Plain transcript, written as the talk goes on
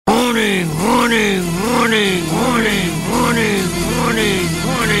Warning, warning, warning, warning, warning, warning,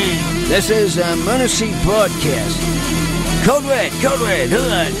 warning. This is a emergency broadcast. Code Red, here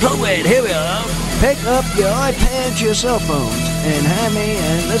we are. Pick up your iPads, your cell phones, and have me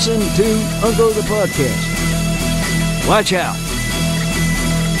and listen to Uncle the Podcast. Watch out.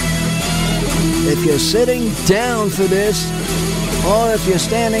 If you're sitting down for this, or if you're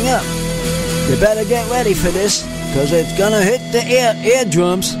standing up, you better get ready for this, because it's gonna hit the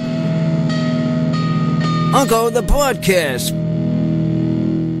eardrums. Uncle the Broadcast.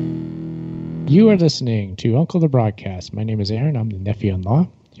 You are listening to Uncle the Broadcast. My name is Aaron. I'm the nephew-in-law.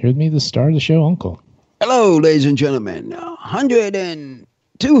 Here with me, the star of the show, Uncle. Hello, ladies and gentlemen.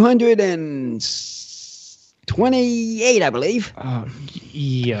 228, I believe.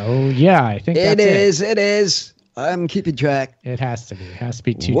 Yeah, I think that's it. It is. I'm keeping track. It has to be. It has to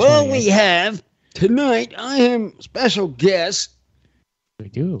be 228. Well, we have tonight. I am special guest. We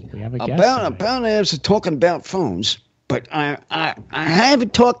do. We have a guest. About us talking about phones, but I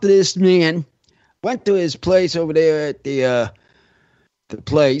haven't talked to this man. Went to his place over there at the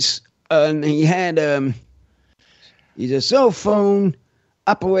place, and he had he's a cell phone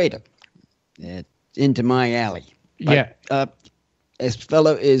operator. Into my alley. Yeah. This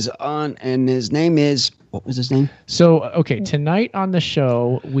fellow is on, and his name is, what was his name? So, okay, tonight on the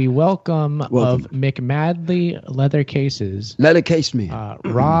show, we welcome of McMadley Leather Cases. Leather Case Man.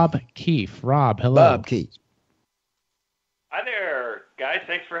 Rob Keefe. Rob, hello. Bob Keefe. Hi there, guys.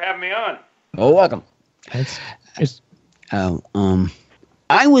 Thanks for having me on. Oh, welcome. I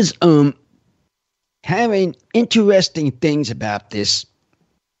was having interesting things about this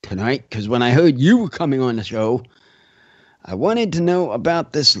tonight, because when I heard you were coming on the show, I wanted to know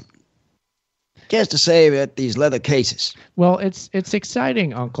about this, just to say about these leather cases. Well, it's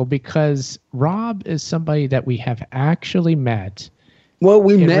exciting, Uncle, because Rob is somebody that we have actually met. Well,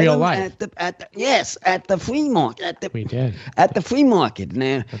 we met real him life. at the flea market. We did. At the flea market.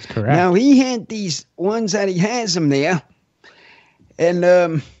 Now, that's correct. Now, he had these ones that he has them there, and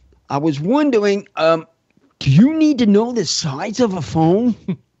I was wondering, do you need to know the size of a phone?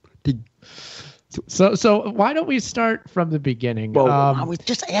 So why don't we start from the beginning? Well, I was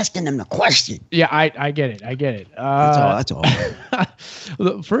just asking them the question. Yeah, I get it. That's all.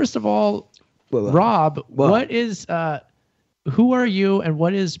 First of all, Rob, what is who are you and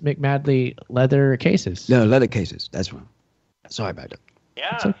what is McMadley Leather Cases? No, Leather Cases. That's right. Sorry about that.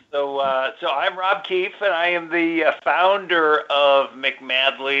 Yeah. So I'm Rob Keefe, and I am the founder of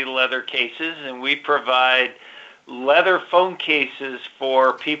McMadley Leather Cases, and we provide leather phone cases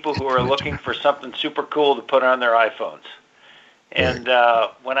for people who are looking for something super cool to put on their iPhones. And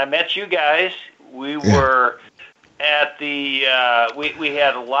when I met you guys, we were at the we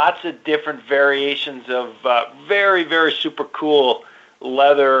had lots of different variations of very, very super cool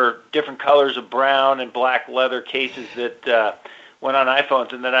leather, different colors of brown and black leather cases that went on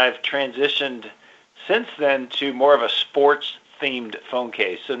iPhones. And then I've transitioned since then to more of a sports themed phone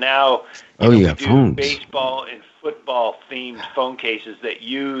case. So now we do phones. Baseball and football themed phone cases that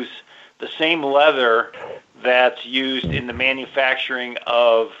use the same leather that's used in the manufacturing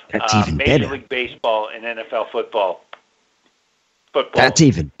of Major League Baseball and NFL football. That's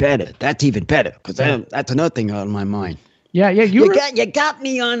even better. Because that's another thing on my mind. Yeah. You got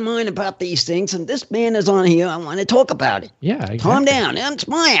me on mind about these things, and this man is on here. I want to talk about it. Yeah, exactly. Calm down. It's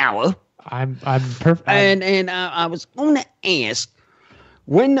my hour. I'm perfect. And I was going to ask,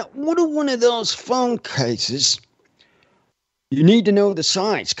 when order one of those phone cases, you need to know the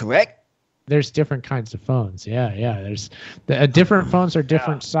size, correct? There's different kinds of phones. Yeah. There's different phones are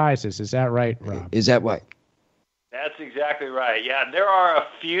different sizes. Is that right, Rob? Is that right? That's exactly right. Yeah, there are a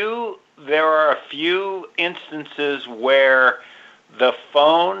few instances where the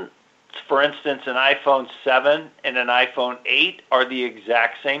phone, for instance, an iPhone 7 and an iPhone 8 are the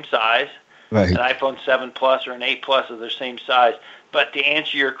exact same size. Right. An iPhone 7 Plus or an 8 Plus are the same size. But to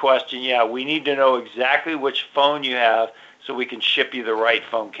answer your question, we need to know exactly which phone you have so we can ship you the right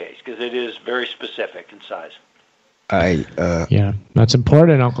phone case, because it is very specific in size. Yeah, that's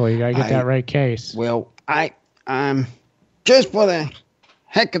important, Uncle. You gotta get that right case. Well, I'm just for the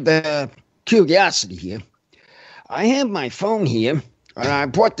heck of the curiosity here, I have my phone here, and I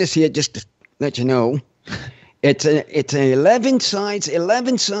brought this here just to let you know. It's an 11 size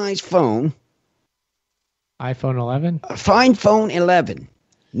phone. iPhone 11? A fine phone 11.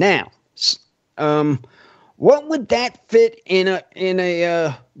 Now, what would that fit in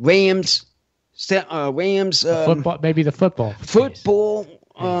a Rams football, maybe the football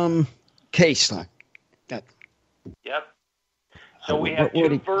case like that? Yep. So we have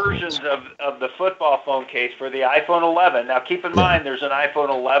two versions of the football phone case for the iPhone 11. Now, keep in mind, there's an iPhone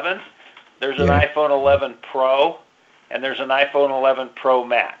 11, there's an iPhone 11 Pro, and there's an iPhone 11 Pro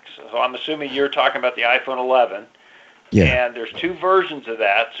Max. So I'm assuming you're talking about the iPhone 11. Yeah. And there's two versions of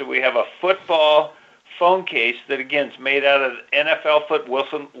that. So we have a football phone case that, again, is made out of NFL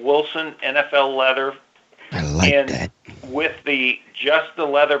Wilson NFL leather. I like that. With just the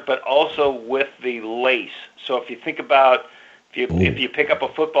leather, but also with the lace. So if you think about, if you pick up a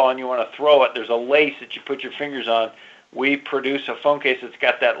football and you want to throw it, there's a lace that you put your fingers on. We produce a phone case that's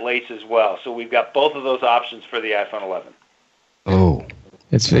got that lace as well. So we've got both of those options for the iPhone 11. Oh.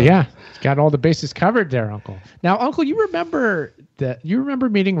 It's got all the bases covered there, Uncle. Now, Uncle, you remember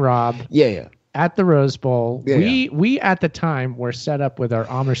meeting Rob? Yeah. At the Rose Bowl. Yeah, we at the time were set up with our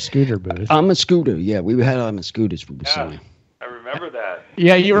Amish scooter booth. Amish scooter, yeah. We had Amish scooters we were selling. I remember that.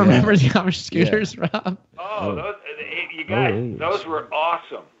 Yeah, you remember the Amish scooters, Rob? Oh, you guys, those were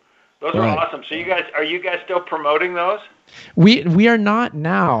awesome. Those are awesome. So are you guys still promoting those? We are not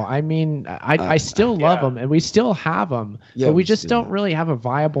now. I mean, I still love them, and we still have them, but we just don't really have a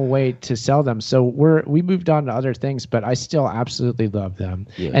viable way to sell them. So we moved on to other things, but I still absolutely love them.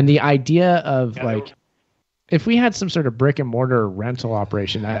 Yeah. And the idea of if we had some sort of brick and mortar rental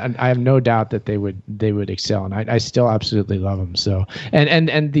operation, I have no doubt that they would excel, and I still absolutely love them. So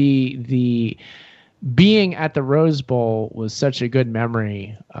and the being at the Rose Bowl was such a good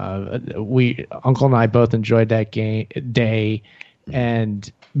memory. Uncle and I both enjoyed that day,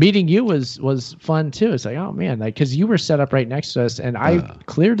 and meeting you was fun too. It's like, oh man, because you were set up right next to us, and I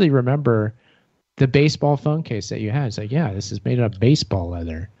clearly remember the baseball phone case that you had. It's like, yeah, this is made out of baseball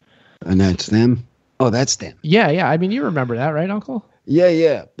leather. And that's them? Oh, that's them. Yeah. I mean, you remember that, right, Uncle?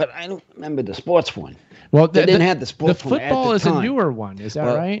 Yeah. But I don't remember the sports one. Well, they didn't have the sports one. The football is a newer one. Is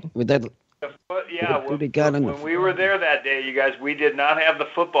that right? With that. When we were there that day, you guys, we did not have the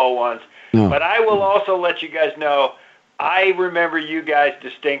football ones. No. But I will also let you guys know, I remember you guys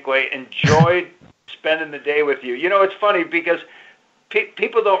distinctly, enjoyed spending the day with you. You know, it's funny because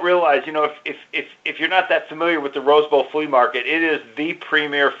people don't realize, you know, if you're not that familiar with the Rose Bowl Flea Market, it is the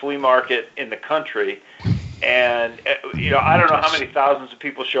premier flea market in the country. And, you know, I don't know how many thousands of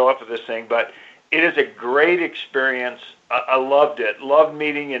people show up at this thing, but it is a great experience. I loved it. Loved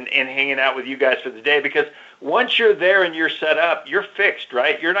meeting and hanging out with you guys for the day, because once you're there and you're set up, you're fixed,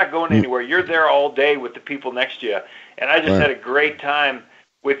 right? You're not going anywhere. You're there all day with the people next to you. And I just had a great time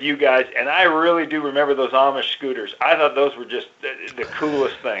with you guys, and I really do remember those Amish scooters. I thought those were just the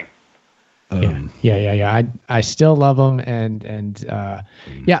coolest thing. Yeah. I still love them, and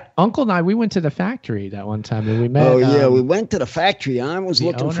Uncle and I, we went to the factory that one time, and we met. We went to the factory. I was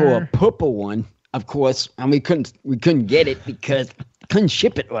looking for a purple one, of course, and we couldn't get it because couldn't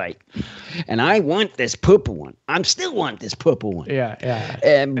ship it right. And I want this purple one. I still want this purple one.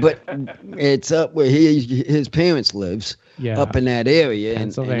 Yeah. But it's up where his parents lives, up in that area,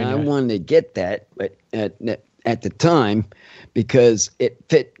 and I wanted to get that, but at the time, because it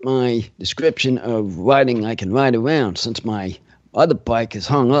fit my description of riding. I can ride around, since my other bike is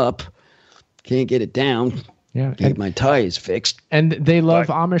hung up, can't get it down. Yeah, get my tires fixed. And they love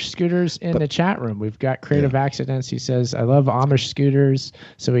Amish scooters in the chat room. We've got Creative Accidents. He says, I love Amish scooters.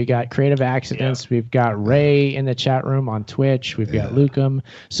 So we got Creative Accidents. Yeah. We've got Ray in the chat room on Twitch. We've got Lucum.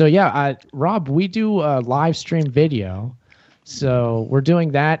 So Rob, we do a live stream video. So we're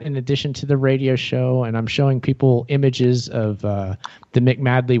doing that in addition to the radio show, and I'm showing people images of the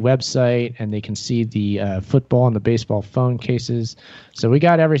McMadley website, and they can see the football and the baseball phone cases. So we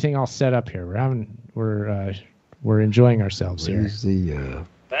got everything all set up here. We're enjoying ourselves here.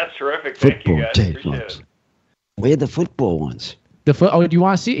 That's terrific. Thank you, guys. Appreciate it. Where are the football ones? Do you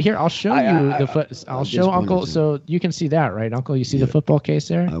want to see it? Here, I'll show you the foot. I'll show Uncle, so you can see that, right, Uncle? You see the football case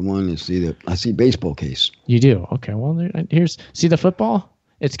there? I want to see I see baseball case. You do? Okay. Well, see the football?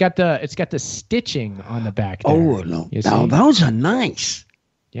 It's got the stitching on the back there. Oh no! Now those are nice.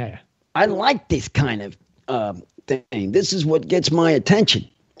 Yeah. I like this kind of thing. This is what gets my attention.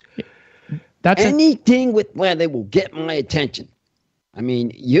 That's anything with where they will get my attention. I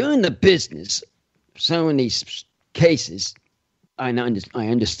mean, you're in the business selling these cases. I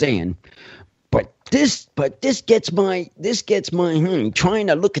understand, but this gets my trying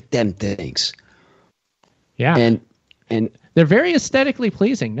to look at them things. Yeah, and they're very aesthetically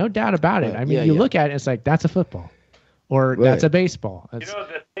pleasing, no doubt about it. I mean, you look at it, it's like that's a football, or that's a baseball. You know,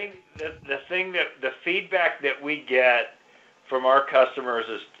 the feedback that we get from our customers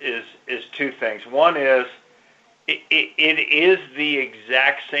is two things. One is it is the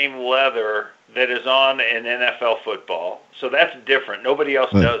exact same leather that is on an NFL football. So that's different. Nobody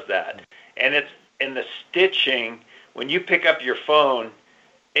else does that. And the stitching when you pick up your phone,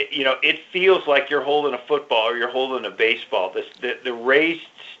 it feels like you're holding a football or you're holding a baseball. The raised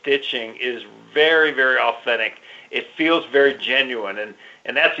stitching is very, very authentic. It feels very genuine,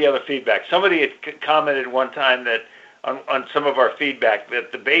 and that's the other feedback. Somebody had commented one time that on some of our feedback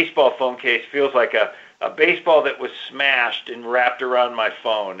that the baseball phone case feels like a baseball that was smashed and wrapped around my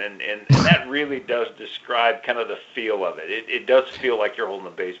phone, and that really does describe kind of the feel of it. It does feel like you're holding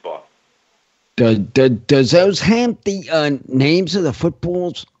a baseball. Does those have the names of the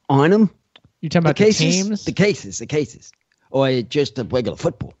footballs on them? You talking about the teams? The cases, or just a regular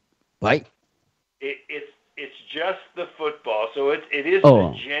football, right? It's just the football, so it is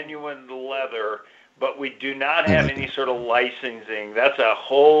the genuine leather, but we do not have any sort of licensing. That's a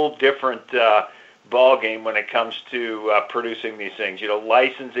whole different ball game when it comes to producing these things.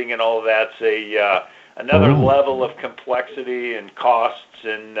 Licensing and all of that's another level of complexity and costs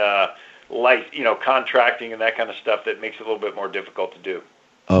and contracting and that kind of stuff that makes it a little bit more difficult to do.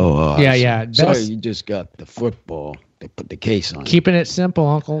 Yeah. So you just got the football. They put the case on. Keeping it simple,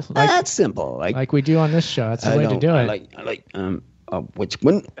 Uncle. That's simple. Like we do on this show. That's the way to do it. I like which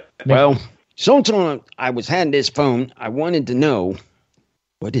one? Well, so I was having this phone. I wanted to know,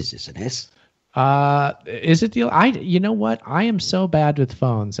 what is this, an S? Is it the? You know what? I am so bad with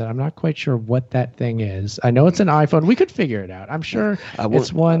phones that I'm not quite sure what that thing is. I know it's an iPhone. We could figure it out. I'm sure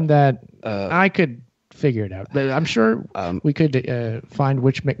it's one that I could figure it out. But I'm sure we could find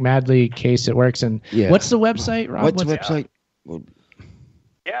which McMadley case it works in. Yeah. What's the website, Rob? What's the website?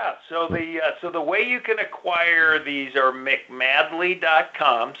 Yeah, so the way you can acquire these are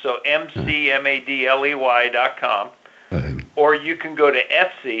McMadley.com, so McMadley.com, or you can go to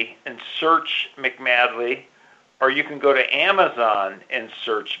Etsy and search McMadley, or you can go to Amazon and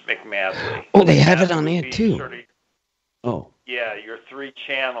search McMadley. Oh, they have it on there too. Yeah, your 3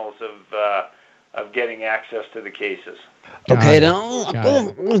 channels of getting access to the cases. Okay,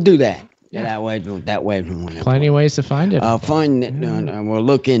 then we'll do that. Yeah. That way. Plenty of ways to find it. I'll find it, and we'll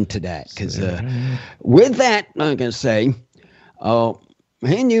look into that. Because with that, I'm going to say, I'll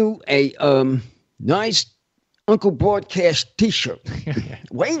hand you a nice Uncle Broadcast T-shirt.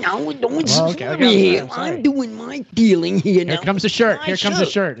 Wait, now, don't screw me here. I'm doing my dealing here now. Here comes the shirt. The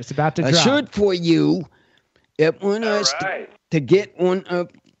shirt. It's about to drop. A shirt for you. It wants us to get one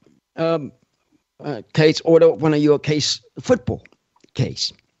case, order one of your case, football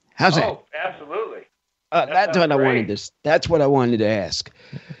case. How's that? Oh, absolutely. That's what I wanted to ask.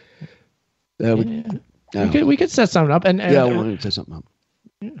 We could set something up. And I wanted to set something up.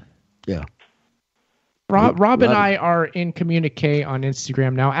 Yeah. Rob and I are in communique on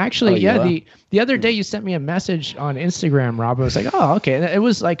Instagram now. Actually, the other day you sent me a message on Instagram, Rob. I was like, oh, okay. And it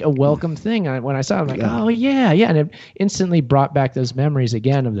was like a welcome thing. When I saw it, I'm like, oh, yeah. And it instantly brought back those memories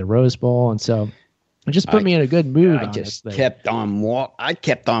again of the Rose Bowl. And so it just put me in a good mood. I just kept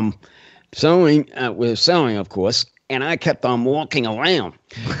on sewing, with sewing, of course, and I kept on walking around.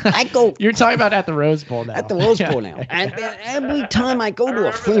 You're talking about at the Rose Bowl now. At the Rose Bowl now. And then every time I go to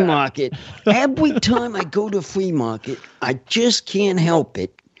a flea market, I just can't help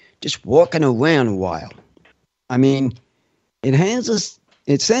it. Just walking around a while. I mean, it's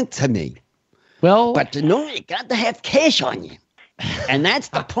sent to me. Well, but you got to have cash on you. And that's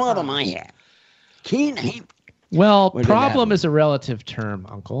the problem I have. Well, problem is a relative term,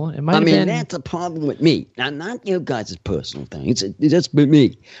 Uncle. It might have been... that's a problem with me. Now, not your guys' personal thing. It's just with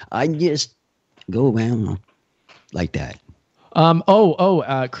me. I just go around like that.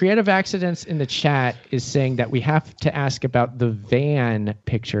 Creative Accidents in the chat is saying that we have to ask about the van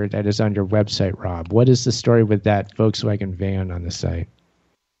picture that is on your website, Rob. What is the story with that Volkswagen van on the site?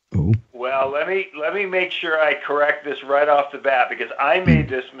 Oh. Well, let me make sure I correct this right off the bat because I made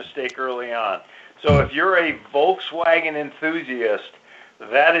this mistake early on. So if you're a Volkswagen enthusiast,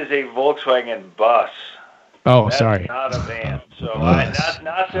 that is a Volkswagen bus. Oh, That's sorry. Not a van. So I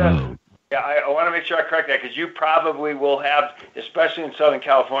want to make sure I correct that because you probably will have, especially in Southern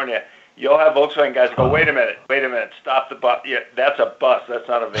California, you'll have Volkswagen guys go, wait a minute, stop the bus. Yeah, that's a bus. That's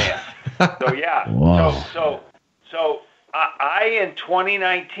not a van. So yeah. Wow. So I in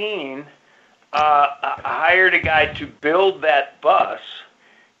 2019 hired a guy to build that bus.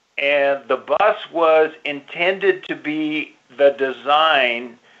 And the bus was intended to be the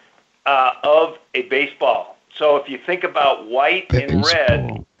design of a baseball. So if you think about white and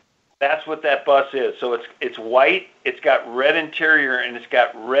red, that's what that bus is. So it's white, it's got red interior, and it's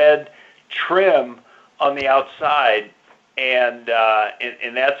got red trim on the outside. And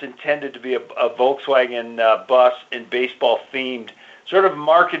that's intended to be a Volkswagen bus and baseball themed sort of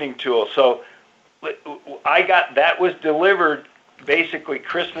marketing tool. So that was delivered basically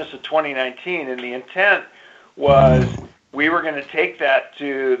Christmas of 2019, and the intent was we were going to take that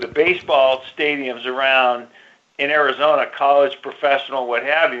to the baseball stadiums around in Arizona, college, professional, what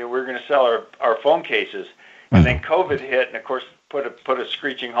have you. We were going to sell our phone cases. And then COVID hit, and, of course, put a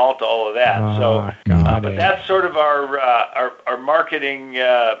screeching halt to all of that. But that's sort of our marketing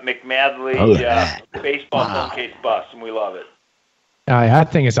McMadley baseball phone case bus, and we love it.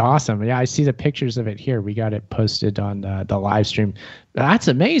 That thing is awesome. Yeah, I see the pictures of it here. We got it posted on the live stream. That's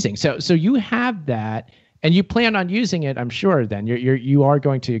amazing. So you have that, and you plan on using it, I'm sure. Then you are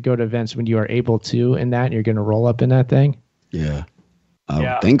going to go to events when you are able to, in that, and you're going to roll up in that thing. Yeah, I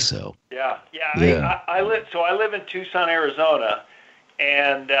would think so. Yeah. I live in Tucson, Arizona,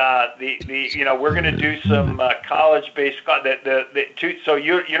 and we're going to do some college baseball. So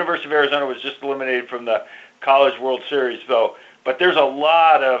University of Arizona was just eliminated from the College World Series, though. But there's a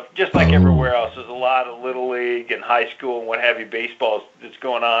lot of, just like everywhere else, there's a lot of little league and high school and what have you baseball that's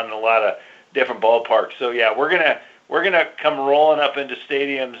going on in a lot of different ballparks. So yeah, we're gonna come rolling up into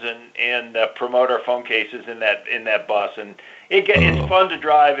stadiums and promote our phone cases in that bus, and it's fun to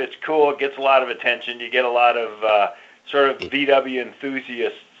drive. It's cool. It gets a lot of attention. You get a lot of sort of VW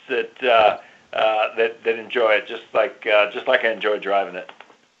enthusiasts that enjoy it, just like I enjoy driving it.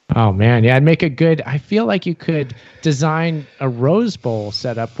 Oh man, yeah, I'd make a good. I feel like you could design a Rose Bowl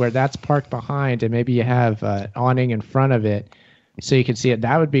setup where that's parked behind, and maybe you have an awning in front of it, so you can see it.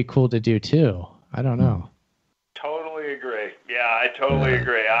 That would be cool to do too. I don't know. Totally agree. Yeah, I totally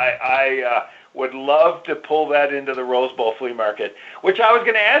agree. I would love to pull that into the Rose Bowl Flea Market, which I was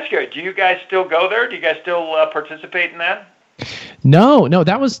going to ask you. Do you guys still go there? Do you guys still participate in that? No,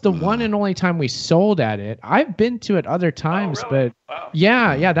 that was the one and only time we sold at it. I've been to it other times, but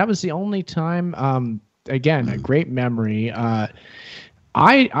yeah, that was the only time. Again, a great memory. I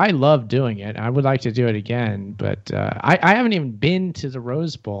love doing it. I would like to do it again, but I haven't even been to the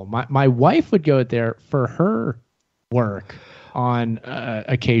Rose Bowl. My wife would go there for her work on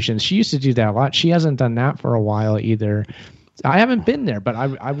occasions. She used to do that a lot. She hasn't done that for a while either. I haven't been there, but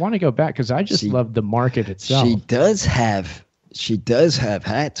I want to go back because I just love the market itself. She does have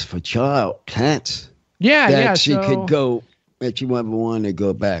hats for child hats. Yeah. She could go if you ever want to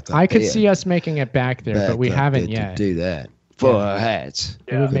go back. I could see us making it back there, but we haven't yet. To do that for her hats.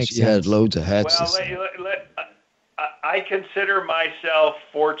 It would make she sense. has loads of hats. Well, I consider myself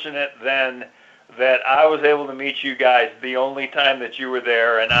fortunate then that I was able to meet you guys the only time that you were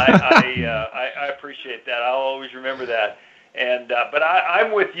there, and I appreciate that. I'll always remember that. And but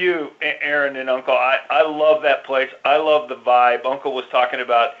I'm with you, Aaron and Uncle. I love that place. I love the vibe. Uncle was talking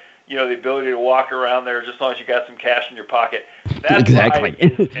about, the ability to walk around there just as long as you got some cash in your pocket. That exactly.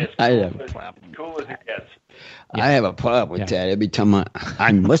 Vibe is cool as it gets. Yeah. I have a problem with that. Every time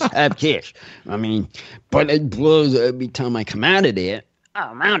I must have cash. I mean, but it blows every time I come out of there.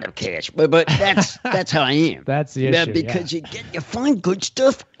 I'm out of cash, but that's how I am. That's the issue. Because you find good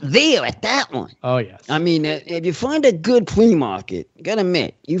stuff there at that one. Oh yes. I mean, if you find a good flea market, gotta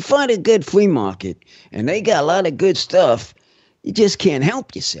admit, you find a good flea market, and they got a lot of good stuff, you just can't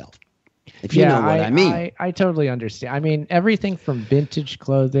help yourself. If you know what I mean. I totally understand. I mean, everything from vintage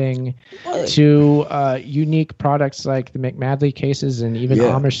clothing to unique products like the McMadley cases and even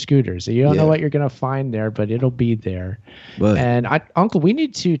Amish scooters. You don't know what you're going to find there, but it'll be there. But, and Uncle, we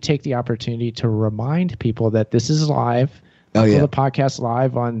need to take the opportunity to remind people that this is live. The podcast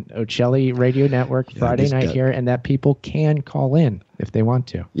live on Ocelli Radio Network Friday night here, and that people can call in if they want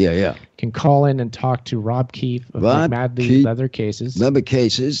to. Can call in and talk to Rob Keefe of McMadley Leather Cases. Leather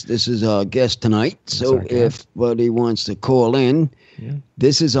Cases. This is our guest tonight. So if anybody wants to call in,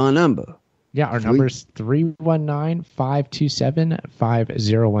 this is our number. Yeah, our number is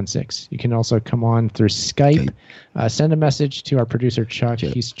 319-527-5016. You can also come on through Skype. Send a message to our producer, Chuck.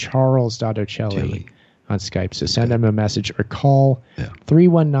 He's Charles.Ocelli on Skype. So send him a message or call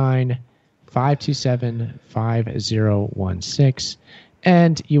 319-527-5016,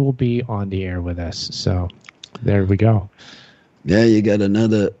 and you will be on the air with us. So there we go. Yeah, you got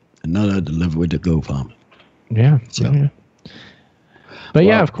another delivery to go from. Yeah. But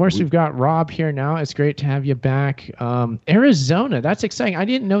of course, we've got Rob here now. It's great to have you back. Arizona, that's exciting. I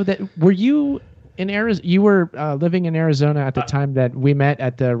didn't know that. Were you in Arizona? You were living in Arizona at the time that we met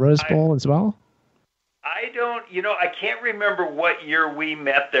at the Rose Bowl as well? I can't remember what year we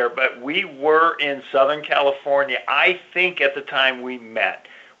met there, but we were in Southern California. I think at the time we met.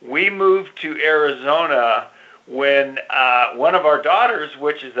 We moved to Arizona when one of our daughters,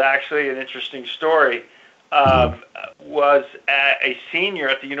 which is actually an interesting story, was a senior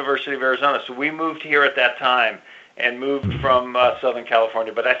at the University of Arizona. So we moved here at that time and moved from Southern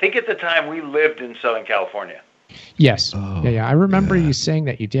California. But I think at the time we lived in Southern California. Yes. Yeah. I remember you saying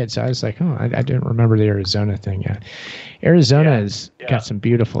that you did. So I was like, I didn't remember the Arizona thing. Yeah. Arizona has got some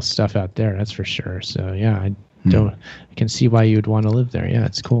beautiful stuff out there. That's for sure. So yeah, I can see why you'd want to live there. Yeah.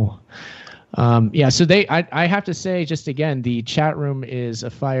 It's cool. So I have to say, just again, the chat room is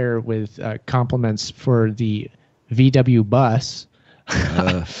afire with compliments for the VW bus.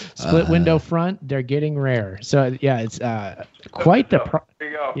 Split window front, they're getting rare. So yeah, it's quite the. There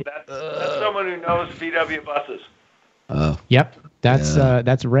you go. That's someone who knows VW buses. Yep,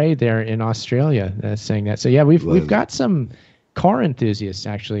 that's Ray there in Australia that's saying that. So yeah, we've got some car enthusiasts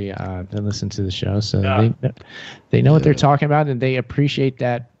actually that listen to the show, so they know what they're talking about and they appreciate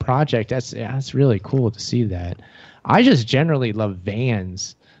that project. That's really cool to see that. I just generally love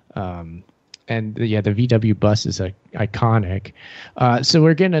vans. And the VW bus is iconic. So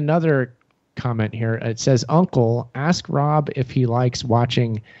we're getting another comment here. It says, Uncle, ask Rob if he likes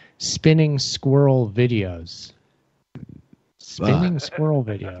watching spinning squirrel videos. Spinning squirrel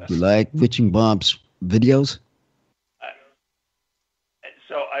videos. You like Witching Bob's videos?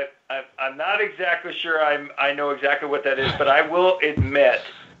 So I'm not exactly sure I know exactly what that is, but I will admit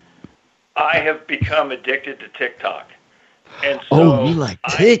I have become addicted to TikTok. And so you like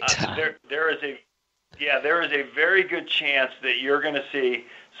TikTok? There is a very good chance that you're going to see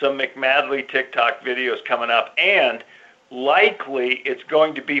some McMadley TikTok videos coming up, and likely it's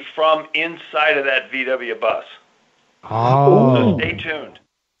going to be from inside of that VW bus. Oh, so stay tuned.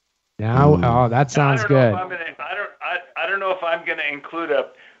 Now, that sounds good. I don't know if I'm going to include a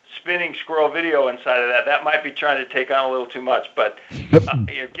spinning squirrel video inside of that. That might be trying to take on a little too much, but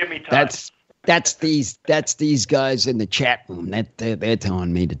give me time. That's these guys in the chat room. They're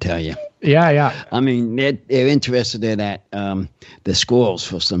telling me to tell you. Yeah. I mean, they're interested in that the squirrels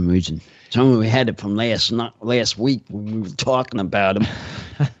for some reason. Some we had it from last week when we were talking about them.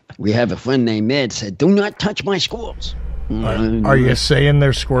 We have a friend named Ed said, "Do not touch my squirrels." Are you saying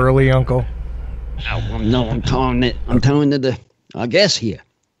they're squirrely, Uncle? No, I'm telling to our guest here.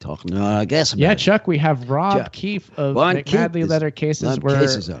 Talking to our guest about Chuck, we have Rob Keefe of McMadley Leather Cases.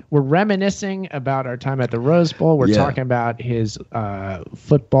 We're reminiscing about our time at the Rose Bowl. We're talking about his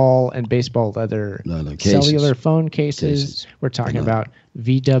football and baseball leather cellular phone cases. We're talking about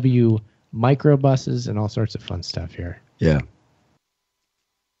VW microbuses and all sorts of fun stuff here. Yeah.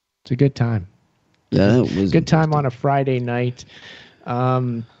 It's a good time. Yeah, it was a good time on a Friday night.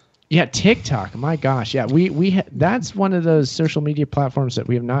 TikTok. My gosh, we that's one of those social media platforms that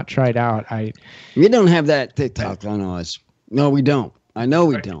we have not tried out. We don't have that TikTok on ours. No, we don't. I know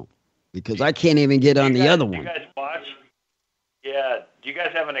we don't because I can't even get on the other one. Do you guys watch? Yeah. Do you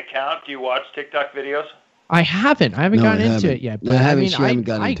guys have an account? Do you watch TikTok videos? I haven't gotten into it yet. But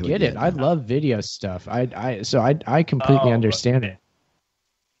I get it. Yet. I love video stuff. I completely understand it.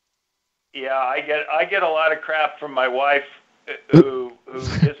 Yeah, I get a lot of crap from my wife who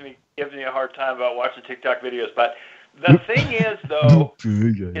gives me a hard time about watching TikTok videos. But the thing is, though,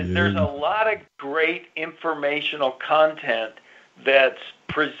 is there's a lot of great informational content that's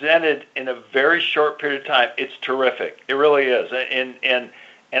presented in a very short period of time. It's terrific. It really is. And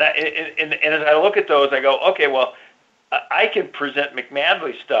as I look at those, I go, okay, well, I can present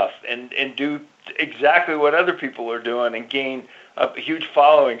McMadley stuff and do exactly what other people are doing and gain a huge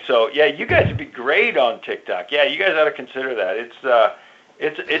following. So yeah, you guys would be great on TikTok. Yeah, you guys ought to consider that.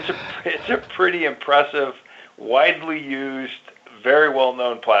 It's a pretty impressive, widely used, very well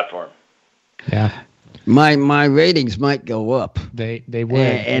known platform. Yeah. My ratings might go up. They would.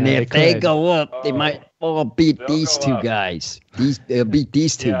 And if they go up, they might all beat these two guys. They'll beat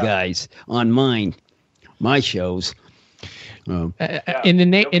these two guys on my shows. In the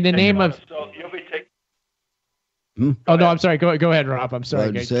name of. So you'll be taking. Oh no, I'm sorry. Go ahead, Rob. I'm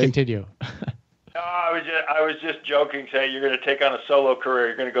sorry. Continue. No, I was just joking. Saying you're going to take on a solo career.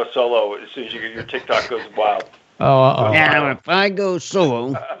 You're going to go solo as soon as your TikTok goes wild. Oh. Now, if I go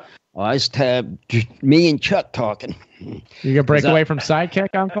solo, I just have me and Chuck talking. You gonna break away from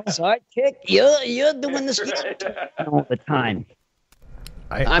Sidekick, Uncle? Sidekick, you're doing this all the time.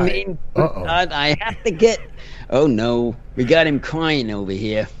 I mean, I have to get. Oh no, we got him crying over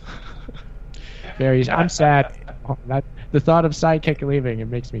here. I'm sad. The thought of Sidekick leaving, it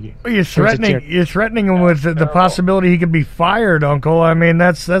makes me. You're threatening him with the possibility he could be fired, Uncle. I mean,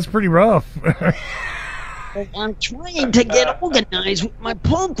 that's pretty rough. I'm trying to get organized with my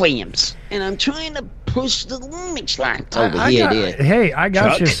programs, and I'm trying to push the Linux lines over here. Hey, I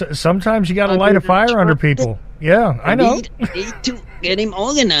got you. Sometimes you got to light a fire under people. Yeah, I know. I need to get him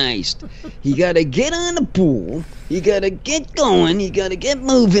organized. You got to get on the pool. You got to get going. You got to get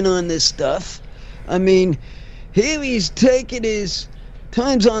moving on this stuff. I mean, here he's taking his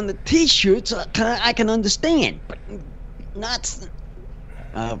times on the T-shirts I can understand, but not.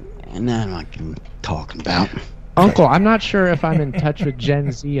 And now I can talk about. Uncle, I'm not sure if I'm in touch with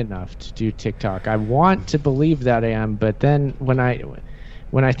Gen Z enough to do TikTok. I want to believe that I am, but then when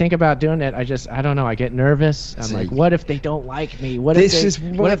I think about doing it, I don't know. I get nervous. I'm like, what if they don't like me? What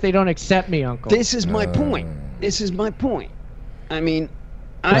if they don't accept me, Uncle? This is my point. I mean,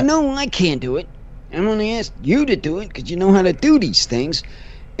 I know I can't do it. I'm going to ask you to do it because you know how to do these things.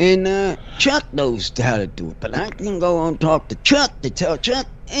 And Chuck knows how to do it. But I can go and talk to Chuck to tell Chuck,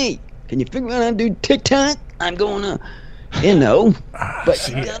 hey, can you figure out how to do TikTok? I'm going to, but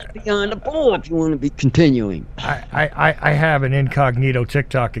you got to be on the ball if you want to be continuing. I have an incognito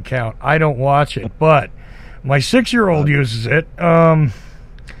TikTok account. I don't watch it, but my 6-year-old uses it.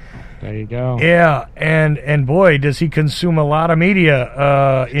 There you go. Yeah, and boy, does he consume a lot of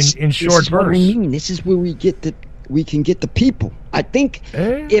media in short bursts. What I mean. This is where we can get the people. I think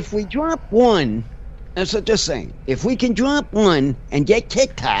if we drop one, that's what just saying. If we can drop one and get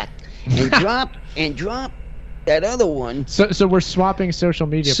TikTok and drop that other one. So we're swapping social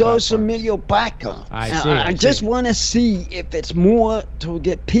media. Social media back on. I just want to see if it's more to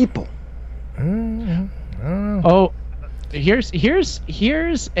get people. Oh. Here's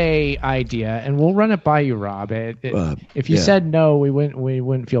a idea, and we'll run it by you, Rob. If you said no, we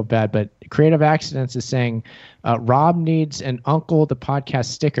wouldn't feel bad. But Creative Accidents is saying Rob needs an Uncle the Podcast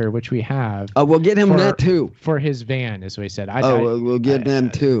sticker, which we have. Oh, we'll get him that too for his van, is what he said. We'll get them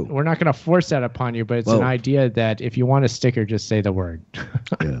too. We're not going to force that upon you, but it's an idea that if you want a sticker, just say the word.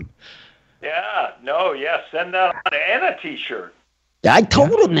 Send that on and a T-shirt. I told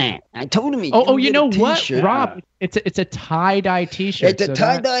him that. I told him. You know what, Rob? It's a tie-dye T-shirt. It's a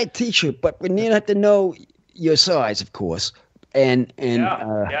tie-dye T-shirt, but we need to have to know your size, of course, and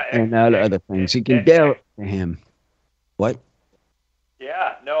other things. You can get to him. What?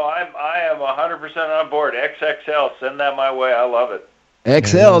 Yeah, no, I am 100% on board. XXL, send that my way. I love it.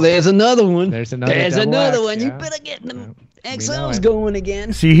 XL, there's another one. There's another one. Yeah. You better get them. XL's going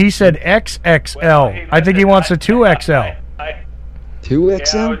again. See, he said XXL. Well, I think he wants a 2XL.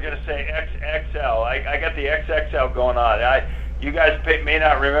 2XL? Yeah, I was going to say XXL. I got the XXL going on. You guys may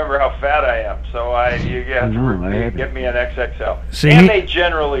not remember how fat I am, so you guys get me an XXL. See, they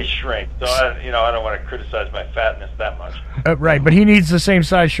generally shrink, so I don't want to criticize my fatness that much. Right, but he needs the same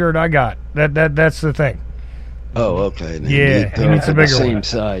size shirt I got. That's the thing. Oh, okay. He needs a bigger same one.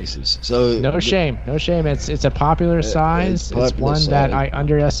 Sizes. So no shame. It's a popular size. It's one that I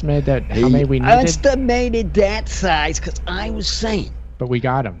underestimated how many we needed. I estimated that size because I was saying. But we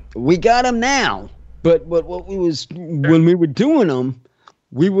got them. We got them now. But when we were doing them,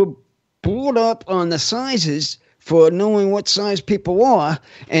 we were pulled up on the sizes for knowing what size people are,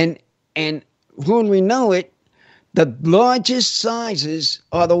 and when we know it, the largest sizes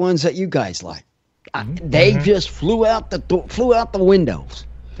are the ones that you guys like. They just flew out the windows.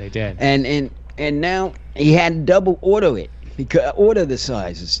 They did. And now he had to double order it. He could order the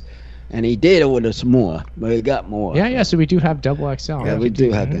sizes, and he did order some more, but he got more. Yeah. So we do have double XL. Yeah, we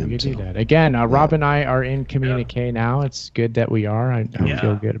do have them. We do that again. Rob and I are in communique now. It's good that we are. I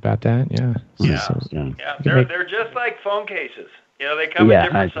feel good about that. Yeah. They're just like phone cases. They come in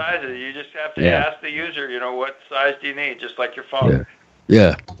different sizes. You just have to ask the user. what size do you need? Just like your phone.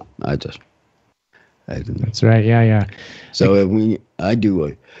 Yeah. That's right. Yeah. So I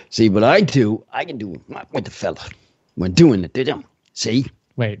can do it with the fella when doing it. They don't see.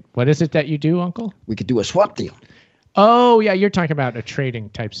 Wait, what is it that you do, Uncle? We could do a swap deal. Oh yeah, you're talking about a trading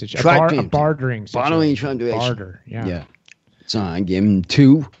type situation, a bartering situation. Barter. Yeah. So I give him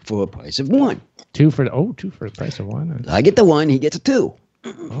 2 for a price of 1. 2 for the price of 1. I get the 1, he gets a 2.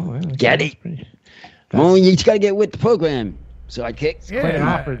 Oh, yeah, get it? You just got to get with the program. So I kick. Quite an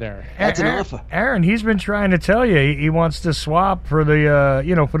offer there. That's an offer. Aaron, he's been trying to tell you he wants to swap for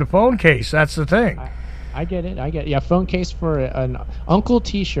the for the phone case. That's the thing. I get it. Yeah, phone case for an Uncle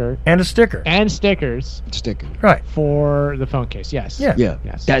T-shirt and a sticker and stickers. Right for the phone case. Yes. Yeah.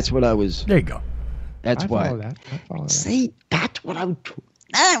 Yes. That's what I was. There you go. That's why. I follow that. See, that's what I'm.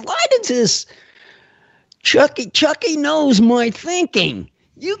 Why does this? Chucky knows my thinking.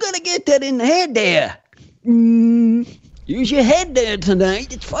 You gotta get that in the head there. Use your head there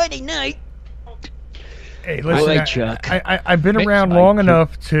tonight. It's Friday night. Hey, listen, Chuck. I've been around long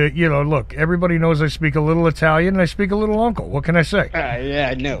enough to, look, everybody knows I speak a little Italian and I speak a little Uncle. What can I say?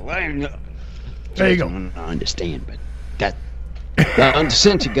 I know. There you go. I understand, but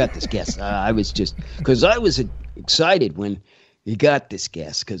since you got this guest, I was just, because I was excited when you got this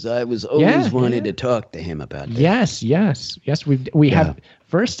guest, because I was always wanted to talk to him about that. Yes. We have,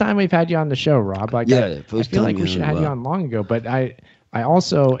 first time we've had you on the show, Rob. I feel like we should have had you on long ago, but I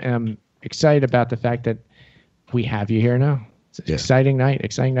also am excited about the fact that we have you here now. It's an exciting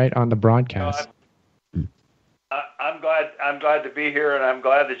night on the broadcast. I'm glad to be here, and I'm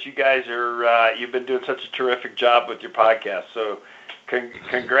glad that you guys are. You've been doing such a terrific job with your podcast. So,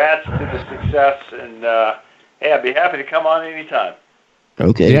 congrats to the success, and hey, I'd be happy to come on anytime.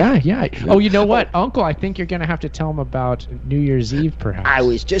 Okay. Yeah. Oh, you know what, Uncle? I think you're going to have to tell him about New Year's Eve, perhaps. I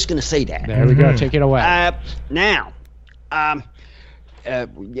was just going to say that. There we go. Take it away. Now,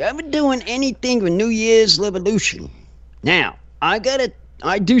 you ever doing anything with New Year's Revolution? Now, I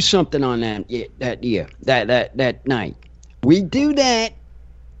do something on that night. We do that.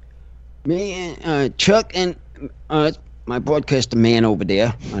 Me and Chuck and my broadcaster man over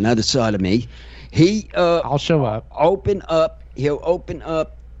there on the other side of me. I'll show up. He'll open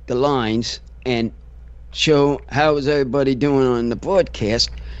up the lines and show how is everybody doing on the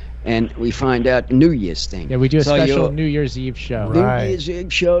broadcast, and we find out the New Year's thing. Yeah, we do a special New Year's Eve show. New Year's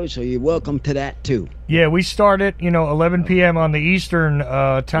Eve show, so you're welcome to that too. Yeah, we start at 11 p.m. on the Eastern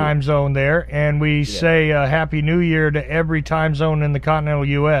time zone there, and we say Happy New Year to every time zone in the continental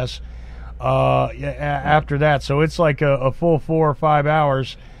U.S. After that, so it's like a full 4 or 5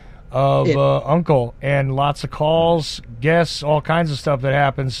 hours of Uncle, and lots of calls, guests, all kinds of stuff that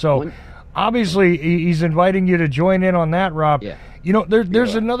happens. So obviously he's inviting you to join in on that, Rob. Yeah.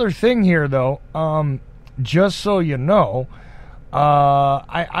 There's another thing here though. Just so you know,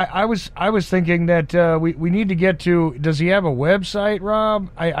 I was thinking that we need to get to. Does he have a website, Rob?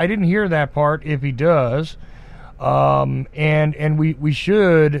 I didn't hear that part. If he does, and we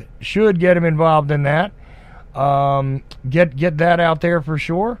should get him involved in that. Get that out there for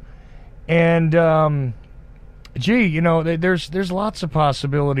sure. And there's lots of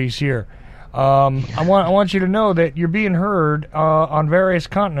possibilities here. I want you to know that you're being heard on various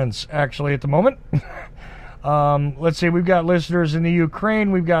continents actually at the moment. Let's see, we've got listeners in the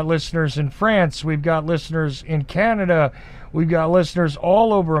Ukraine, we've got listeners in France, we've got listeners in Canada, we've got listeners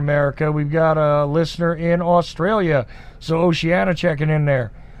all over America, we've got a listener in Australia, so Oceania checking in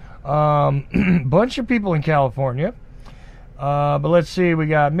there. Bunch of people in California. But let's see, we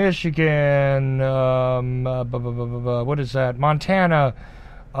got Michigan, what is that? Montana,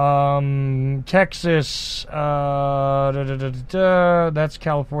 Texas, that's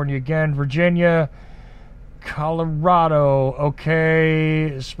California again, Virginia, Colorado,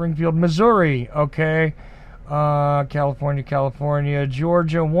 okay, Springfield, Missouri, okay, California,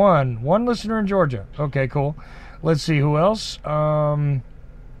 Georgia, one listener in Georgia, okay, cool. Let's see, who else? What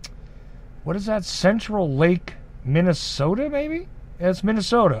is that? Central Lake, Minnesota, maybe? It's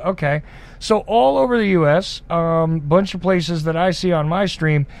Minnesota. Okay. So all over the U.S., bunch of places that I see on my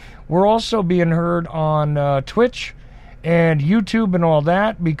stream. We're also being heard on Twitch and YouTube and all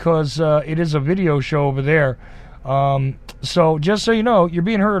that because it is a video show over there. So just so you know, you're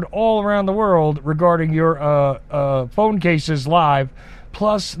being heard all around the world regarding your phone cases live.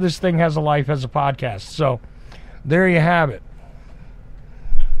 Plus, this thing has a life as a podcast. So there you have it.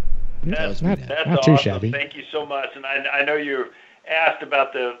 That's not awesome. Too shabby. Thank you so much. And I know you asked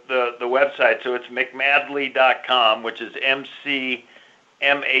about the website, so it's McMadley.com, which is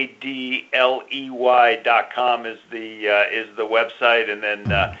McMadley.com is the website, and then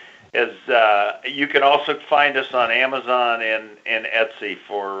you can also find us on Amazon and Etsy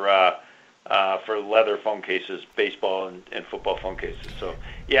for leather phone cases, baseball and football phone cases. So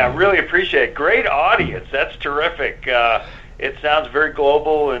yeah, really appreciate it. Great audience. That's terrific. It sounds very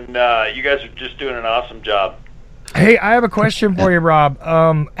global, and you guys are just doing an awesome job. Hey, I have a question for you, Rob.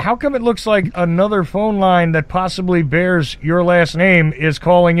 How come it looks like another phone line that possibly bears your last name is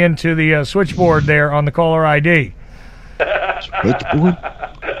calling into the switchboard there on the caller ID? Switchboard?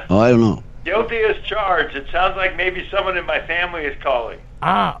 Oh, I don't know. Guilty as charged. It sounds like maybe someone in my family is calling.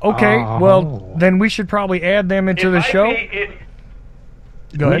 Ah, okay. Well, then we should probably add them into the show.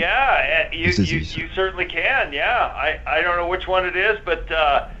 Go ahead. Yeah, you certainly can. Yeah, I don't know which one it is, but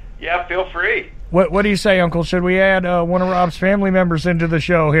yeah, feel free. What do you say, Uncle? Should we add one of Rob's family members into the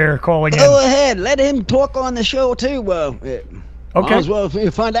show here calling in? Go ahead. Let him talk on the show, too. Okay. Might as well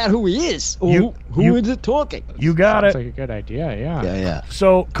find out who he is. Who is it talking? You got it. Sounds like a good idea, yeah. Yeah.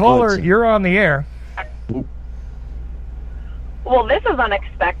 So, caller, you're on the air. Well, this is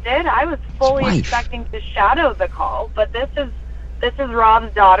unexpected. I was fully expecting to shadow the call, but this is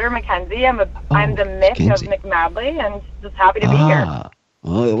Rob's daughter, Mackenzie. I'm the Mick of McMadley, and just happy to be here.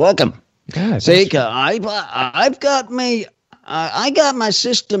 Well, you're welcome. Yeah, See, I got my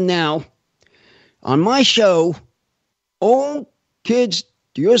system now on my show. All kids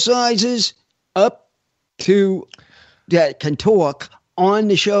your sizes up to that can talk on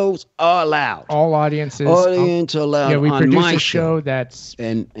the shows are allowed. All audiences. Audience allowed. Yeah, we on produce my a show that's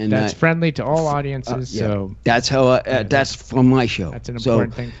friendly to all audiences. Yeah. So that's how. That's from my show. That's an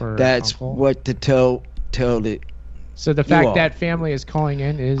important thing for. That's Uncle. what to tell the. So the fact that family is calling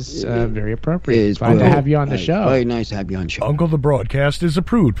in is very appropriate. It's fine to have you on the show. Very nice to have you on the show. Uncle the Broadcast is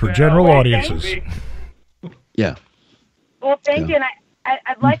approved for general audiences. Yeah. Well, thank you, and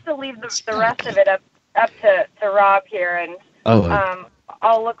I'd like to leave the rest of it up to Rob here, and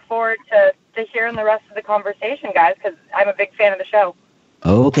I'll look forward to hearing the rest of the conversation, guys, because I'm a big fan of the show.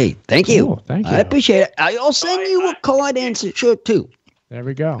 Okay, thank you. Cool, thank you. I appreciate it. I'll send you a card and shirt too. There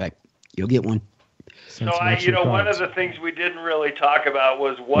we go. Right. You'll get one. So one of the things we didn't really talk about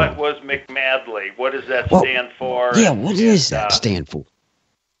was what was McMadley? What does that stand for? Yeah, what does that stand for?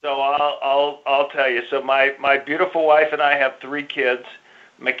 So I'll tell you. So my beautiful wife and I have 3 kids: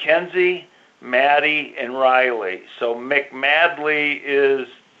 Mackenzie, Maddie, and Riley. So McMadley is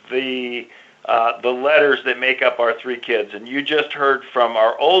the letters that make up our 3 kids, and you just heard from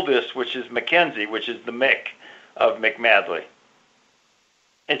our oldest, which is Mackenzie, which is the Mick of McMadley.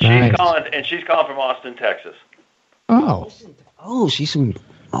 And she's calling from Austin, Texas. Oh, she's from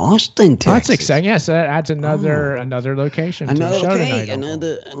Austin, Texas. That's exciting. Yeah, so that adds another location to the show tonight.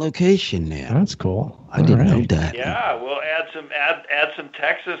 Another location there. That's cool. I didn't know that. Yeah, we'll add some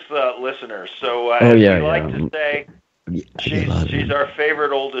Texas listeners. So we like to say she's our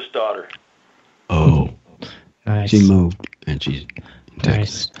favorite oldest daughter. Oh, nice. She moved and she's.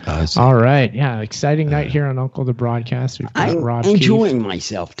 Nice. All right. Yeah. Exciting night here on Uncle the Broadcast. We've got Rob enjoying Keefe.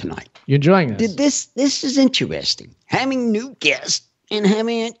 myself tonight. You enjoying this? This is interesting. Having new guests and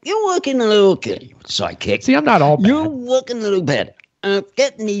you're working a little good. Sidekick. See, I'm not all bad. You're working a little better.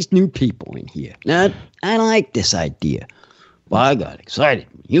 Getting these new people in here. Now, I like this idea. Well, I got excited.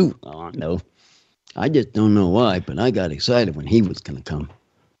 I don't know. I just don't know why, but I got excited when he was going to come.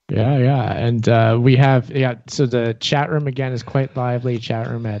 Yeah. And we have, so the chat room again is quite lively. Chat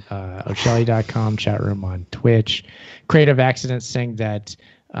room at O'Shelley.com, chat room on Twitch. Creative Accidents saying that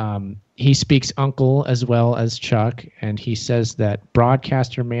he speaks uncle as well as Chuck, and he says that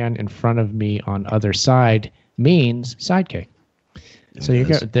broadcaster man in front of me on other side means sidekick. So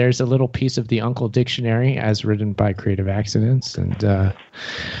there's a little piece of the Uncle Dictionary as written by Creative Accidents, and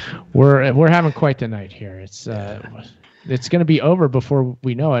we're having quite the night here. It's going to be over before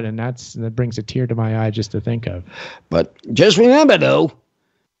we know it, and that brings a tear to my eye just to think of. But just remember, though,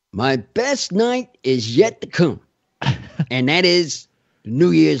 my best night is yet to come, and that is the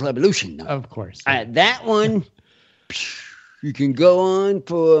New Year's Revolution night. Of course. That one, you can go on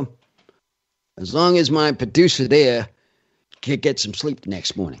for as long as my producer there can get some sleep the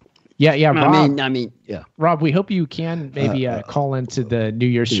next morning. Yeah, Rob. I mean, yeah. Rob, we hope you can maybe call into the New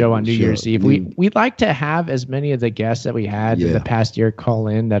Year's show on New Year's Eve. We'd like to have as many of the guests that we had in the past year call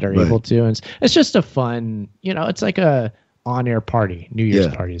in that are able to. And it's just a fun, it's like a on-air party. New Year's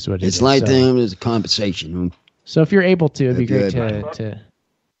party is what it is. It's like them as a compensation. So if you're able to, it'd be great to.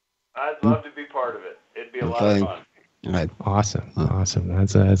 I'd love to be part of it. It'd be a lot of fun. All right. Awesome.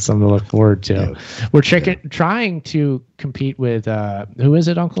 That's something to look forward to. Yeah. We're trying to compete with who is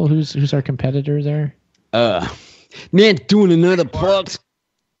it, Uncle? Who's our competitor there? Man, doing another parks.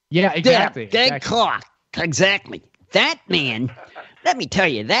 Yeah, exactly. That clock. Exactly. That man. Let me tell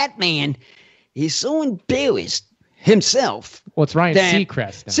you, that man is so embarrassed himself. Well, it's Ryan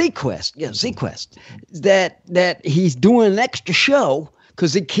Seacrest. Seacrest. That he's doing an extra show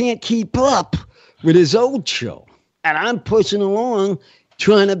because he can't keep up with his old show. And I'm pushing along,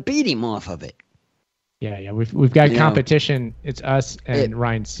 trying to beat him off of it. Yeah. We've got competition. It's us and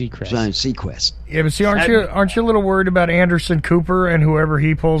Ryan Seacrest. Yeah, but see, aren't you a little worried about Anderson Cooper and whoever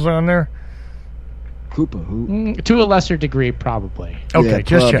he pulls on there? Cooper, who? To a lesser degree, probably. Okay,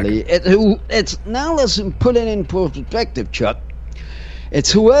 just checking. It's now. Listen, put it in perspective, Chuck.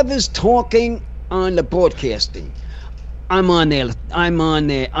 It's whoever's talking on the broadcasting. I'm on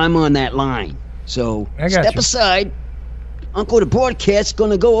that line. So step aside. Uncle the Broadcast's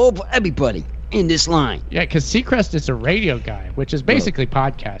going to go over everybody in this line. Yeah, because Seacrest is a radio guy, which is basically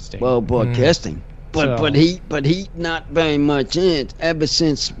podcasting. Well, broadcasting. But he not very much in it ever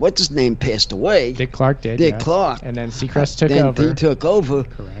since what's his name passed away. Dick Clark did. Dick Clark. And then Seacrest took over. He took over.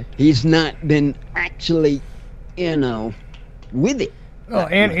 Correct. He's not been actually, with it. Well,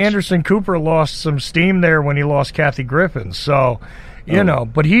 and Anderson Cooper lost some steam there when he lost Kathy Griffin. So,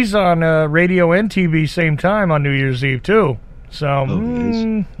 but he's on radio and TV same time on New Year's Eve too. So,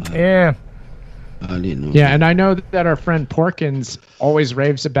 yeah. I didn't know. Yeah, and I know that our friend Porkins always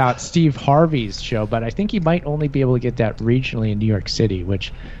raves about Steve Harvey's show, but I think he might only be able to get that regionally in New York City,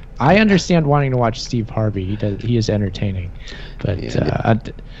 which I understand wanting to watch Steve Harvey. He is entertaining, but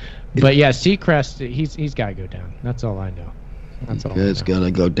Seacrest, he's got to go down. That's all I know. It's got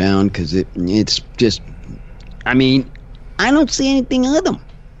to go down because it's just. I mean, I don't see anything of him.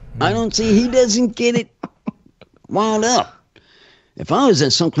 I don't see he doesn't get it wound up. If I was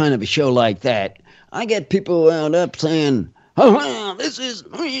in some kind of a show like that, I get people wound up saying, "Oh, this is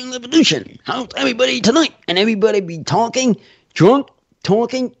Revolution. How's everybody tonight?" And everybody be talking,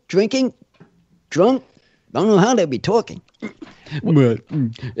 drinking, drunk. I don't know how they'd be talking. But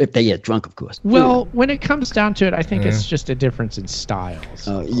if they get drunk, of course. Well, when it comes down to it, I think it's just a difference in styles.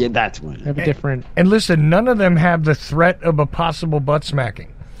 Oh, yeah, that's one. Have a different. And listen, none of them have the threat of a possible butt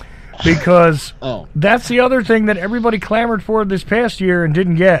smacking, because that's the other thing that everybody clamored for this past year and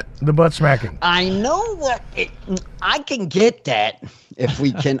didn't get, the butt smacking. I know I can get that if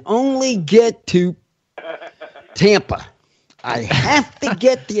we can only get to Tampa. I have to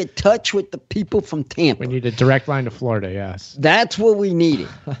get in touch with the people from Tampa. We need a direct line to Florida, yes. That's what we needed,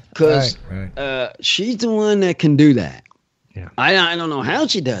 because she's the one that can do that. Yeah. I don't know how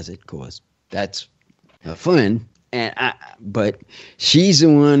she does it, of course. That's her friend, but she's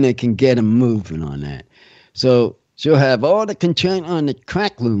the one that can get him moving on that. So she'll have all the content on the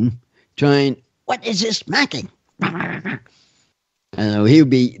crack room trying, what is this smacking? And he'll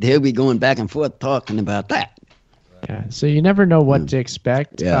be going back and forth talking about that. Yeah, so you never know what to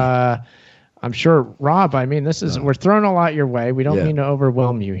expect. Yeah. I'm sure, Rob, I mean, we're throwing a lot your way. We don't mean to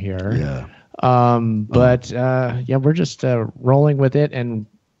overwhelm you here. Yeah. We're just rolling with it and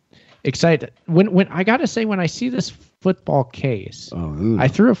excited. When I got to say, when I see this football case, I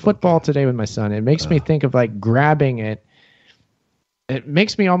threw a football today with my son. It makes me think of like grabbing it. It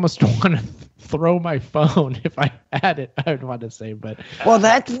makes me almost want to throw my phone if I had it. I would want to say, but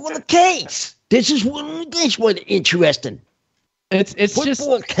that's the case. This is what interesting. It's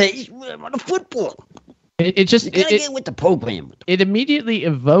football just case. What a football. It just you gotta get with the program. It immediately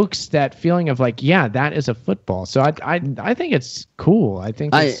evokes that feeling of like, yeah, that is a football. So I think it's cool. I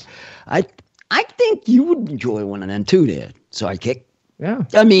think I think you would enjoy one of them too, there. Sidekick. Yeah.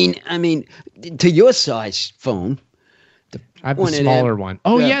 I mean, to your size phone. I have the smaller one.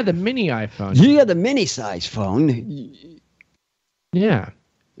 Oh yeah, the mini iPhone. Yeah, the mini size phone. Yeah.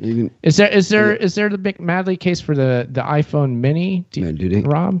 Is there the McMadley case for the iPhone Mini?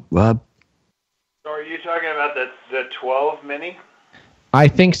 Rob? So are you talking about the 12 Mini? I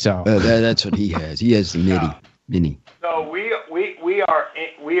think so. That's what he has. He has the Mini. So we are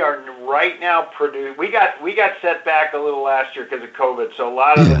right now producing. We got set back a little last year because of COVID. So a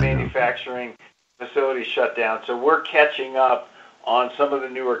lot of the manufacturing facilities shut down. So we're catching up on some of the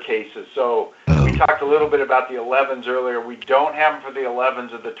newer cases. So we talked a little bit about the 11s earlier. We don't have them for the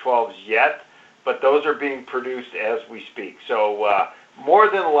 11s or the 12s yet, but those are being produced as we speak. So more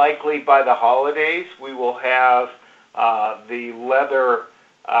than likely by the holidays, we will have the leather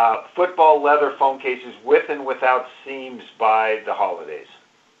football leather phone cases with and without seams by the holidays.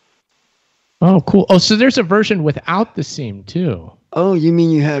 Oh, cool. Oh, so there's a version without the seam too. Oh, you mean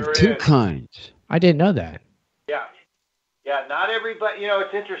you have two kinds? I didn't know that. Yeah, not everybody.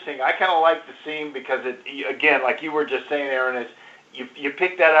 It's interesting. I kind of like the seam because it, again, like you were just saying, Aaron, is you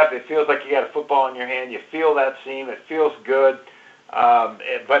pick that up. It feels like you got a football in your hand. You feel that seam. It feels good.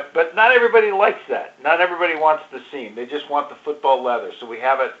 But not everybody likes that. Not everybody wants the seam. They just want the football leather. So we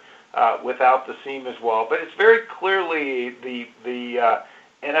have it without the seam as well. But it's very clearly the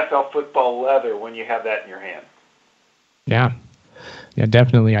NFL football leather when you have that in your hand. Yeah,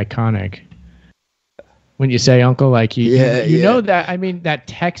 definitely iconic. When you say uncle, like you know that, I mean, that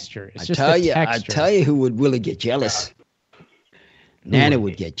texture. It's just the texture. I tell you who would really get jealous. Nana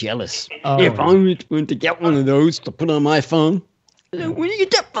would get jealous. Oh. If I was going to get one of those to put on my phone, where do you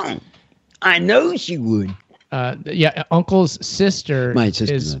get that phone? I know she would. Uncle's sister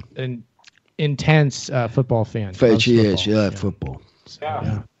is an intense football fan. She is. She loves football.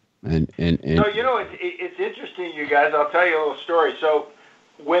 Yeah. And so, it's interesting, you guys. I'll tell you a little story. So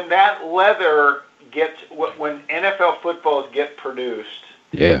when that leather when NFL footballs get produced,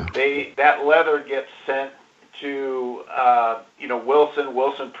 that leather gets sent to Wilson.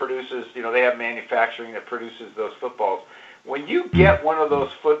 Wilson produces. They have manufacturing that produces those footballs. When you get one of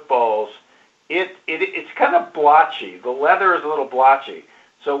those footballs, it's kind of blotchy. The leather is a little blotchy.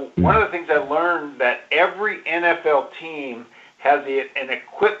 So one of the things I learned that every NFL team has an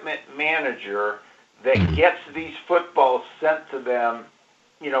equipment manager that gets these footballs sent to them.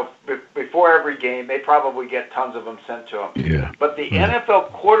 Before every game, they probably get tons of them sent to them. Yeah. But the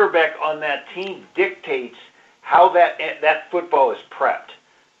NFL quarterback on that team dictates how that football is prepped.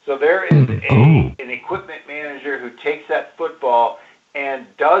 So there is an equipment manager who takes that football and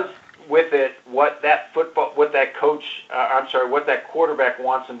does what that quarterback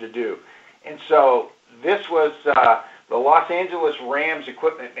wants them to do. And so this was the Los Angeles Rams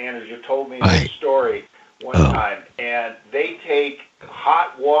equipment manager told me this story one time, and they take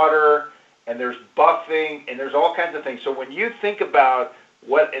hot water, and there's buffing, and there's all kinds of things. So when you think about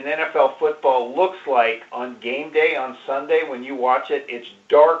what an NFL football looks like on game day on Sunday, when you watch it, it's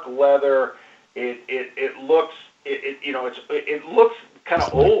dark leather. It looks kind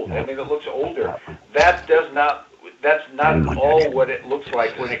of old. I mean, it looks older. That's not all what it looks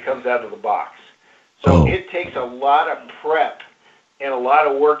like when it comes out of the box. So it takes a lot of prep and a lot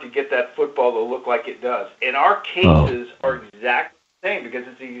of work to get that football to look like it does. And our cases are exactly the same because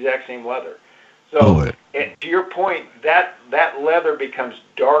it's the exact same leather. So to your point, that leather becomes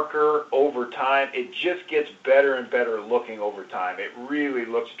darker over time. It just gets better and better looking over time. It really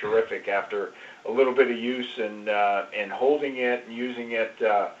looks terrific after a little bit of use and holding it and using it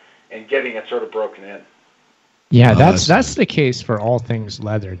and getting it sort of broken in. Yeah, that's the case for all things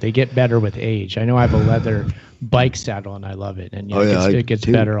leather. They get better with age. I know I have a leather bike saddle and I love it, and it gets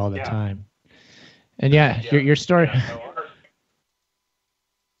better all the time. And your story.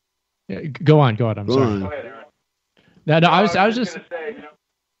 Go on. I'm sorry. Go ahead, Aaron. No, I was just.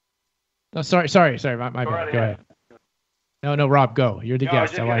 No, sorry. My bad. Go ahead. No, Rob, go. You're the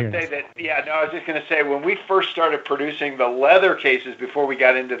guest. I was just going to say, when we first started producing the leather cases before we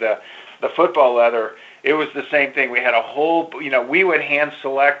got into the football leather, it was the same thing. We had a whole, we would hand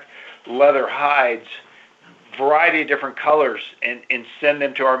select leather hides, variety of different colors, and send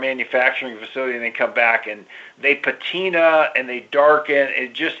them to our manufacturing facility, and then come back, and they patina and they darken.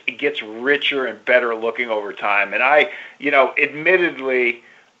 It gets richer and better looking over time. And I, admittedly,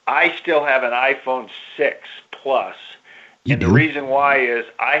 I still have an iPhone 6 Plus. And the reason why is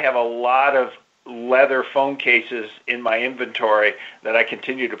I have a lot of leather phone cases in my inventory that I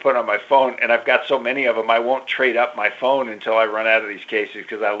continue to put on my phone, and I've got so many of them I won't trade up my phone until I run out of these cases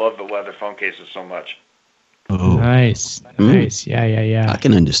because I love the leather phone cases so much. Oh, nice. Yeah. I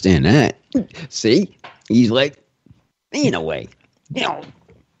can understand that. See, he's like me in a way.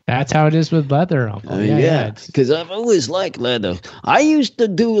 That's how it is with leather, Uncle. Because I've always liked leather. I used to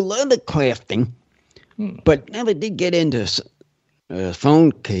do leather crafting, but never did get into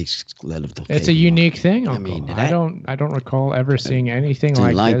phone case leather. It's a unique thing, Uncle. I don't recall ever seeing anything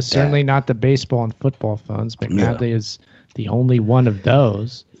like this. That. Certainly not the baseball and football phones. McMadley is the only one of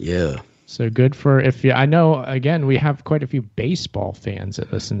those. Yeah. So good for I know, again, we have quite a few baseball fans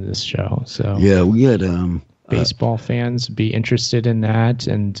that listen to this show. So yeah, we had baseball fans be interested in that,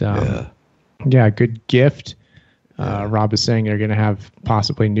 and good gift. Rob is saying they're going to have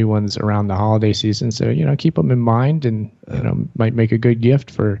possibly new ones around the holiday season, so keep them in mind, and might make a good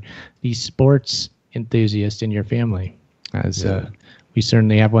gift for the sports enthusiast in your family. As we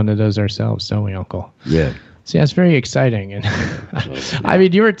certainly have one of those ourselves, don't we, Uncle? Yeah. So it's very exciting, and I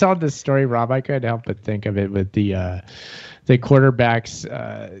mean, you were telling this story, Rob. I couldn't help but think of it with the quarterbacks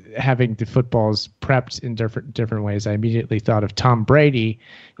having the footballs prepped in different ways. I immediately thought of Tom Brady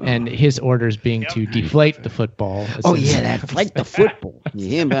and his orders being to deflate the football. That deflate the football. You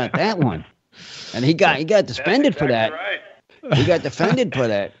hear about that one? And he got suspended for that. Right. He got defended for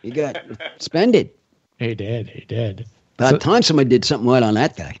that. He got suspended. He did. About time somebody did something right on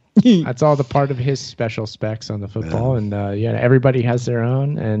that guy. That's all the part of his special specs on the football, and everybody has their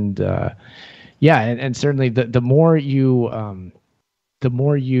own, and and certainly the more you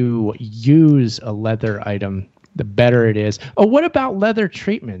use a leather item, the better it is. Oh, what about leather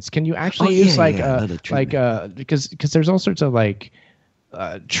treatments? Can you actually use because there's all sorts of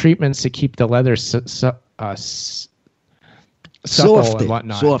treatments to keep the leather supple and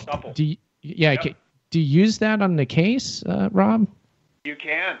whatnot. Soft. Do you use that on the case, Rob? You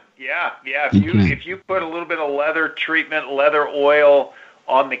can, yeah. If you put a little bit of leather treatment, leather oil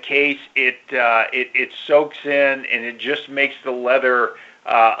on the case, it soaks in, and it just makes the leather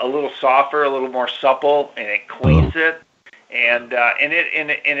a little softer, a little more supple, and it cleans it, and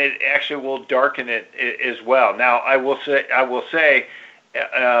it actually will darken it as well. Now, I will say,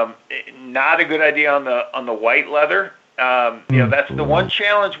 not a good idea on the white leather. That's the one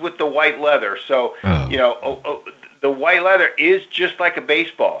challenge with the white leather. So, the white leather is just like a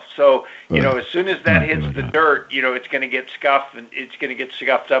baseball. So, as soon as that hits the dirt, it's going to get scuffed, and it's going to get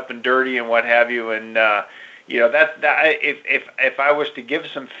scuffed up and dirty and what have you. And, if I was to give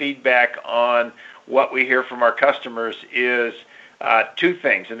some feedback on what we hear from our customers is two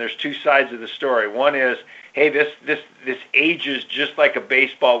things, and there's two sides of the story. One is, hey, this ages just like a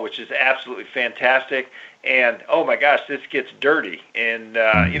baseball, which is absolutely fantastic. And, oh, my gosh, this gets dirty. And,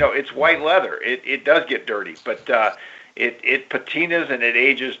 it's white leather. It does get dirty. But it patinas and it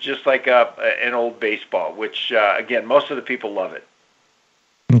ages just like an old baseball, which, again, most of the people love it.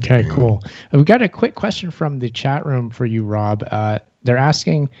 Okay, cool. We've got a quick question from the chat room for you, Rob. They're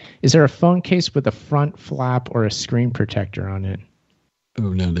asking, is there a phone case with a front flap or a screen protector on it?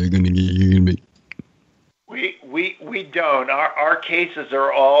 Oh, no, they're going to get you and me. We don't. Our cases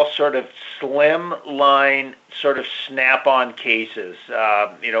are all sort of slim line, sort of snap-on cases.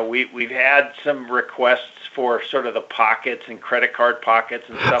 We've had some requests for sort of the pockets and credit card pockets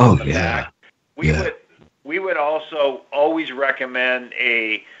and stuff on the back. We would also always recommend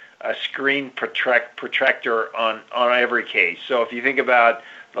a screen protector on every case. So if you think about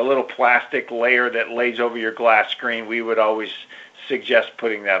the little plastic layer that lays over your glass screen, we would always suggest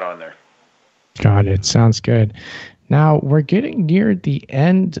putting that on there. Got it. Sounds good. Now, we're getting near the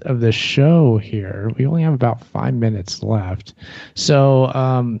end of the show here. We only have about 5 minutes left.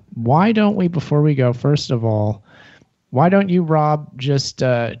 So why don't we, before we go, first of all, why don't you, Rob, just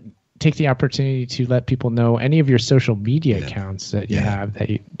take the opportunity to let people know any of your social media accounts that you have that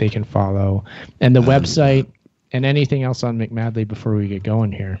they can follow, and the website, and anything else on McMadley before we get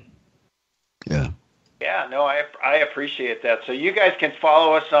going here. Yeah, no, I appreciate that. So you guys can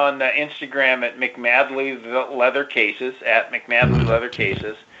follow us on Instagram at McMadley Leather Cases, at McMadley Leather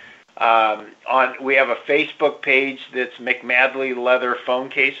Cases. We have a Facebook page that's McMadley Leather Phone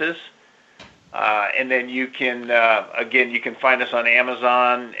Cases. And then you can, you can find us on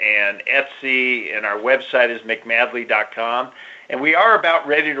Amazon and Etsy, and our website is McMadley.com. And we are about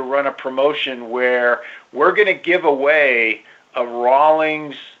ready to run a promotion where we're going to give away a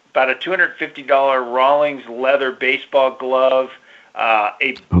Rawlings, about a $250 Rawlings leather baseball glove,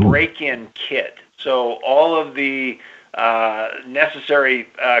 a break-in kit. So all of the necessary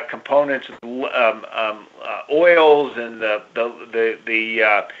components, oils, and the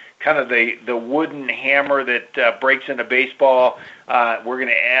kind of the wooden hammer that breaks into baseball. We're going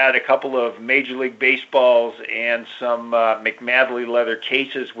to add a couple of Major League Baseballs and some McMadley leather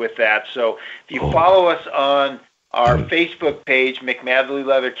cases with that. So if you follow us on our Facebook page, McMadley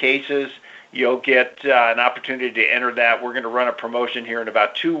Leather Cases, you'll get an opportunity to enter that. We're going to run a promotion here in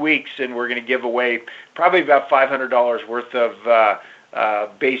about 2 weeks, and we're going to give away probably about $500 worth of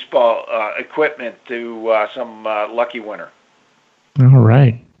baseball equipment to some lucky winner. All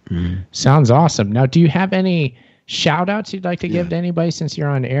right. Sounds awesome. Now, do you have any shout-outs you'd like to give to anybody since you're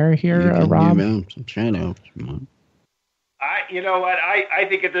on air here, Rob? Some shout-outs. You know what? I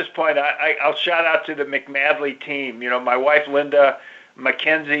think at this point, I'll shout out to the McMadley team. My wife, Linda,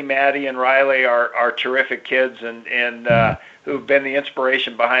 Mackenzie, Maddie, and Riley are terrific kids and who've been the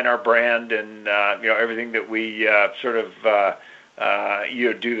inspiration behind our brand and, everything that we sort of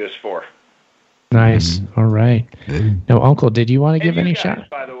do this for. Nice. All right. Now, Uncle, did you want to give any shout?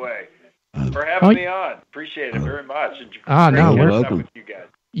 By the way, for having me on. Appreciate it very much. No, we're welcome. With you guys.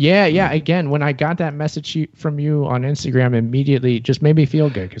 Yeah. Again, when I got that message from you on Instagram, immediately just made me feel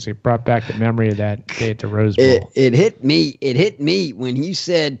good because it brought back the memory of that day at the Rose Bowl. It hit me when he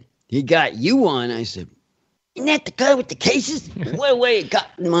said he got you on. I said, "Isn't that the guy with the cases?" What way it got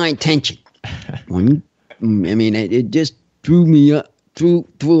my attention? It just threw me up, threw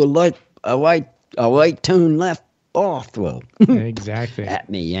a right turn left off throw. Exactly. At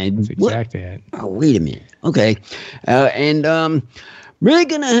me. That's exactly it. Oh, wait a minute. Okay. We're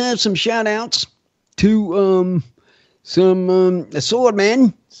going to have some shout outs to some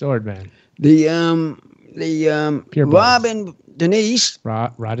Swordmen. The Rob and Denise.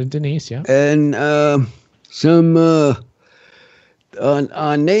 Rod and Denise, yeah. And some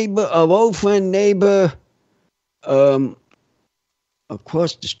our neighbor, our old friend neighbor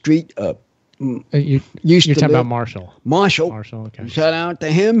across the street. You're talking about Marshall. Marshall, okay. Shout out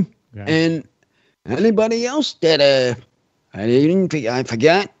to him. Okay. And anybody else that I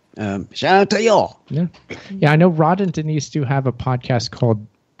forgot. Shout out to y'all. Yeah. I know Rod and Denise do have a podcast called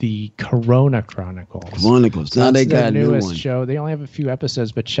the Corona Chronicles. Now they got the a newest new one. show. They only have a few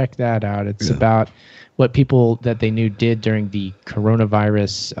episodes, but check that out. It's about what people that they knew did during the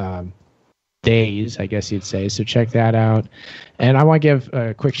coronavirus days, I guess you'd say. So check that out. And I want to give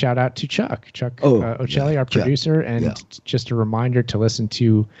a quick shout out to Chuck Ocelli, our producer, and just a reminder to listen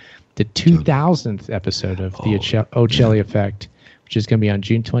to the 2000th episode of the Ocelli Effect, which is going to be on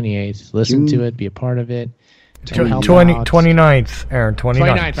June 28th. Listen to it, be a part of it. 29th, Aaron.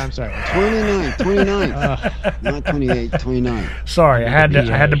 29th. I'm sorry. 29th. Not 28, 29. Sorry, I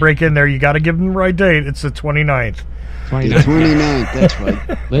had to break in there. You got to give them the right date. It's the 29th. 29th, that's right.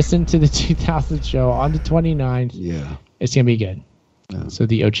 Listen to the 2000th show on the 29th. Yeah. It's going to be good. Yeah. So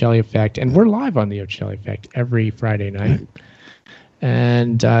the Ocelli Effect. And we're live on the Ocelli Effect every Friday night. Right.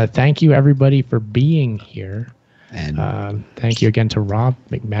 And thank you, everybody, for being here. And thank you again to Rob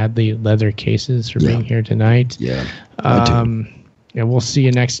McMadley Leather Cases for being here tonight. Yeah. And we'll see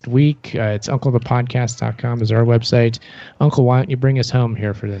you next week. It's UncleThePodcast.com is our website. Uncle, why don't you bring us home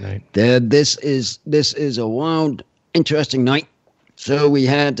here for the night? This is a wild, interesting night. So we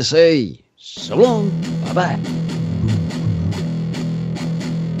had to say so long. Bye-bye.